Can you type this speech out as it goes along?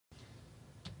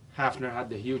Hafner had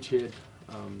the huge hit.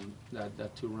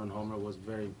 That two-run homer was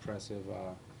very impressive.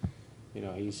 You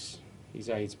know, he's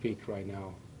at his peak right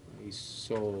now. He's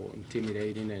so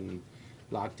intimidating and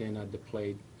locked in at the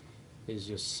plate. It's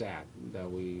just sad that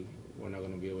we're not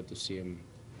going to be able to see him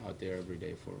out there every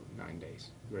day for 9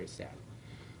 days. Very sad.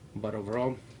 But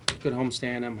overall, good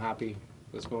homestand. I'm happy.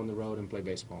 Let's go on the road and play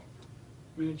baseball.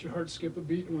 I mean, did your heart skip a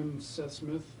beat when Seth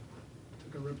Smith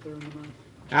took a rip there in the ninth?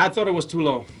 I thought it was too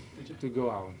low to go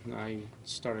out. I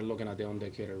started looking at the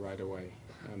indicator right away.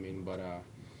 I mean, but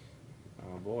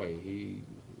boy, he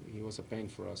was a pain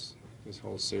for us this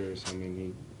whole series. I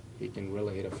mean, he can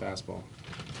really hit a fastball,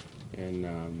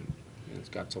 and it's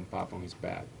got some pop on his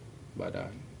bat. But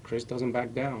Chris doesn't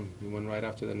back down. He went right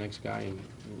after the next guy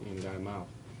and got him out.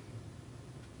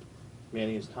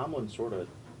 Manny, is Tomlin sort of,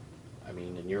 I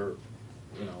mean, in your,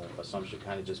 assumption,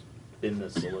 kind of just been the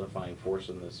solidifying force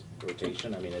in this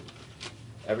rotation? I mean,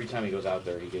 every time he goes out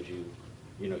there, he gives you,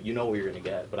 you know what you're going to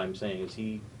get. But I'm saying, has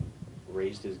he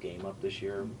raised his game up this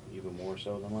year even more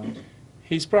so than last?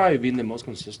 He's probably been the most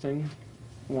consistent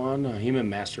one. Him and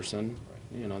Masterson,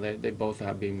 they both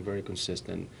have been very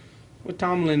consistent. With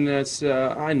Tomlin, it's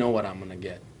I know what I'm going to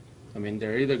get. I mean,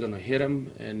 they're either going to hit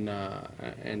him and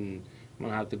I'm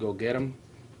going to have to go get him.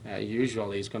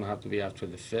 Usually it's going to have to be after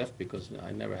the 5th because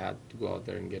I never had to go out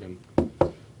there and get him,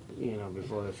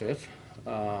 before the 5th.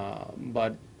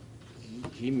 But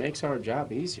he makes our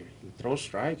job easier. He throws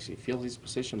strikes. He feels his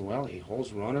position well. He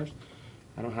holds runners.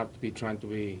 I don't have to be trying to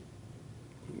be,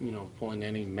 pulling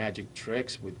any magic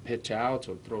tricks with pitch outs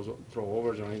or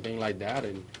throwovers or anything like that.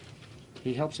 And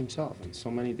he helps himself in so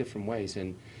many different ways.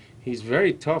 And he's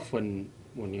very tough when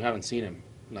you haven't seen him.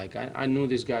 Like, I knew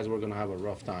these guys were going to have a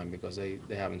rough time because they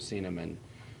haven't seen him and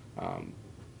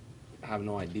have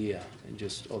no idea, and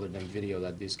just other than video,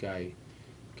 that this guy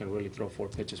can really throw 4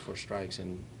 pitches for strikes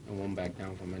and won't back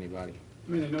down from anybody.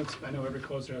 I mean, I know every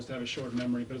closer has to have a short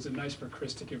memory, but is it nice for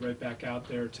Chris to get right back out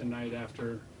there tonight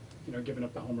after, giving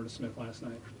up the homer to Smith last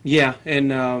night? Yeah,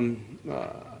 and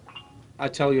I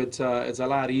tell you, it's a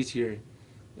lot easier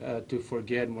to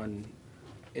forget when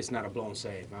it's not a blown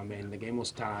save. I mean, the game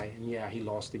was tied, and yeah, he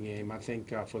lost the game. I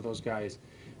think for those guys,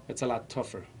 it's a lot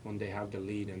tougher when they have the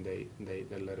lead and they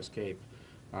let escape.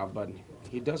 But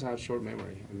he does have short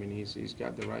memory. I mean, he's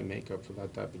got the right makeup for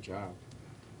that type of job.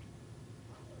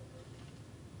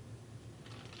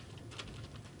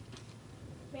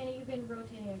 Manny, you've been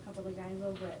rotating a couple of guys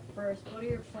over at first. What are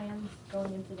your plans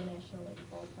going into the National League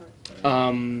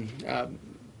ballpark?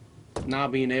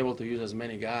 Not being able to use as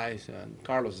many guys,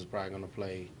 Carlos is probably going to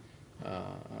play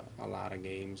a lot of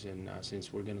games, and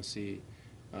since we're going to see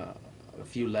a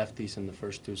few lefties in the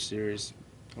first 2 series,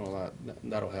 well,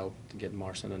 that'll help to get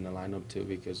Marson in the lineup too,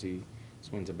 because he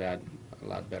swings the bat a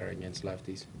lot better against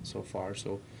lefties so far.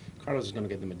 So Carlos is going to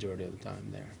get the majority of the time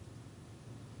there.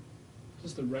 Is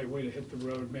this the right way to hit the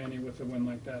road, Manny, with a win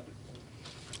like that?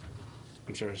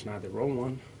 I'm sure it's not the wrong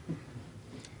one.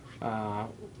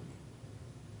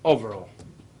 Overall,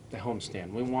 the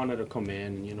homestand, we wanted to come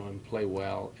in, and play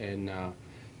well. And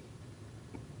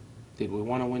did we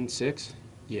want to win 6?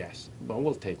 Yes, but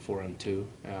we'll take 4 and 2,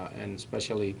 and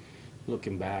especially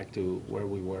looking back to where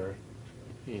we were,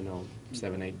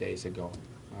 7, 8 days ago.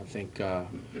 I think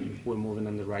we're moving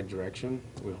in the right direction.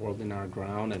 We're holding our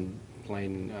ground and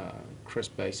playing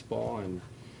crisp baseball and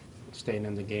staying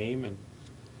in the game, and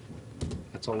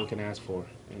that's all we can ask for,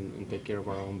 and take care of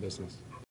our own business.